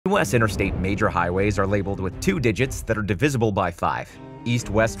U.S. interstate major highways are labeled with 2 digits that are divisible by 5.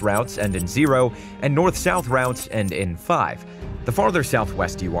 East-west routes end in 0, and north-south routes end in 5. The farther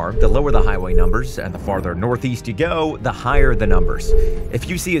southwest you are, the lower the highway numbers, and the farther northeast you go, the higher the numbers. If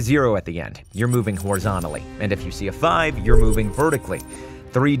you see a 0 at the end, you're moving horizontally, and if you see a 5, you're moving vertically.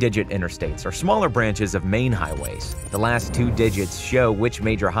 3-digit interstates are smaller branches of main highways. The last 2 digits show which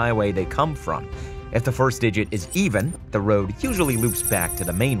major highway they come from. If the first digit is even, the road usually loops back to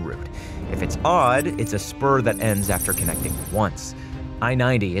the main route. If it's odd, it's a spur that ends after connecting once.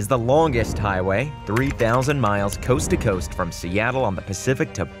 I-90 is the longest highway, 3,000 miles coast to coast from Seattle on the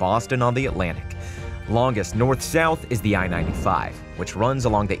Pacific to Boston on the Atlantic. Longest north-south is the I-95, which runs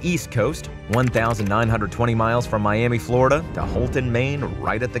along the East Coast, 1,920 miles from Miami, Florida, to Houlton, Maine,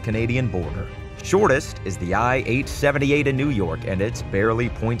 right at the Canadian border. Shortest is the I-878 in New York, and it's barely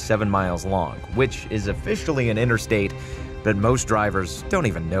 0.7 miles long, which is officially an interstate, but most drivers don't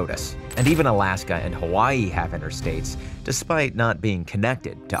even notice. And even Alaska and Hawaii have interstates, despite not being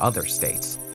connected to other states.